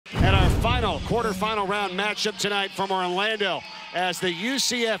final quarterfinal round matchup tonight from Orlando as the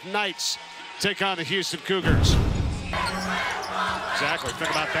UCF Knights take on the Houston Cougars. Exactly, think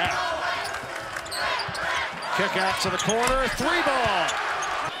about that. Kick out to the corner, 3-ball.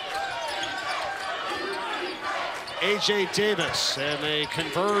 A.J. Davis, and they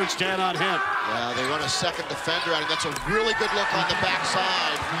converge down on him. Yeah, they run a second defender on him. That's a really good look on the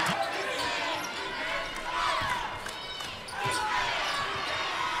backside.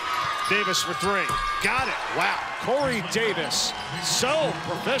 Davis for 3. Got it. Wow. Corey Davis, so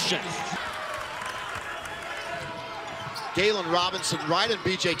proficient. Galen Robinson right in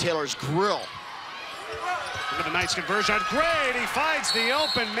B.J. Taylor's grill. Look at the Knights conversion. Great. He finds the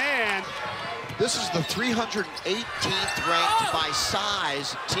open man. This is the 318th ranked by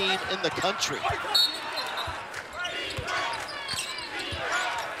size team in the country.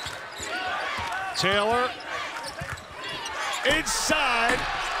 Taylor inside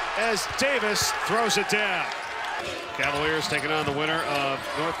as Davis throws it down. Cavaliers taking on the winner of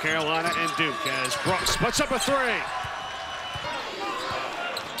North Carolina and Duke as Brooks puts up a 3.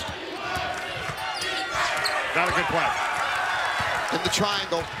 Not a good play. In the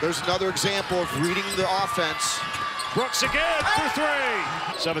triangle, there's another example of reading the offense. Brooks again for 3.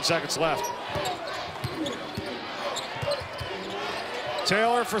 7 seconds left.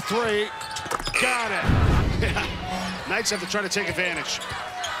 Taylor for 3. Got it. Knights have to try to take advantage.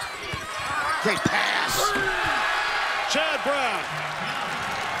 Great pass. Chad Brown.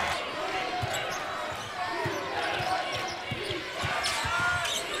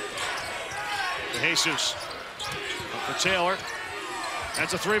 DeJesus for Taylor.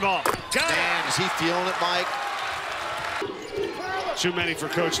 That's a 3-ball. Got Man, is he feeling it, Mike? Too many for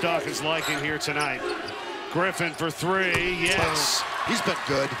Coach Dawkins' liking here tonight. Griffin for 3. Yes. He's been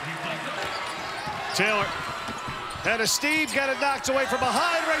good. Taylor had a Steve, got it knocked away from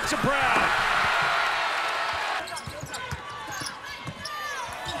behind, right to Brown.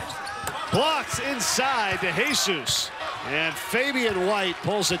 Blocked inside to DeJesus. And Fabian White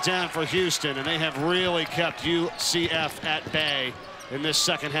pulls it down for Houston, and they have really kept UCF at bay in this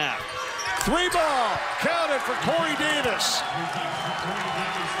second half. 3-ball, counted for Corey Davis.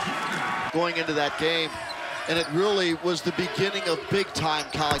 Going into that game, and it really was the beginning of big-time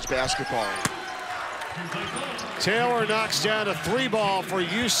college basketball. Taylor knocks down a 3-ball for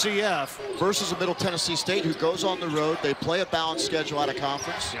UCF. Versus a Middle Tennessee State who goes on the road. They play a balanced schedule out of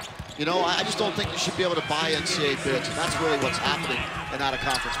conference. Yeah. You know, I just don't think you should be able to buy NCAA bids, and that's really what's happening in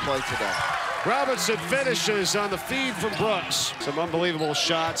out-of-conference play today. Robinson finishes on the feed from Brooks. Some unbelievable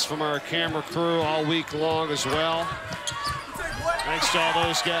shots from our camera crew all week long as well. Thanks to all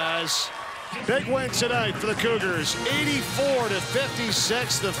those guys. Big win tonight for the Cougars.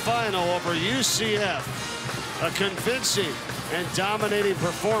 84-56, the final over UCF. A convincing and dominating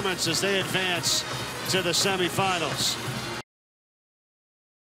performance as they advance to the semifinals.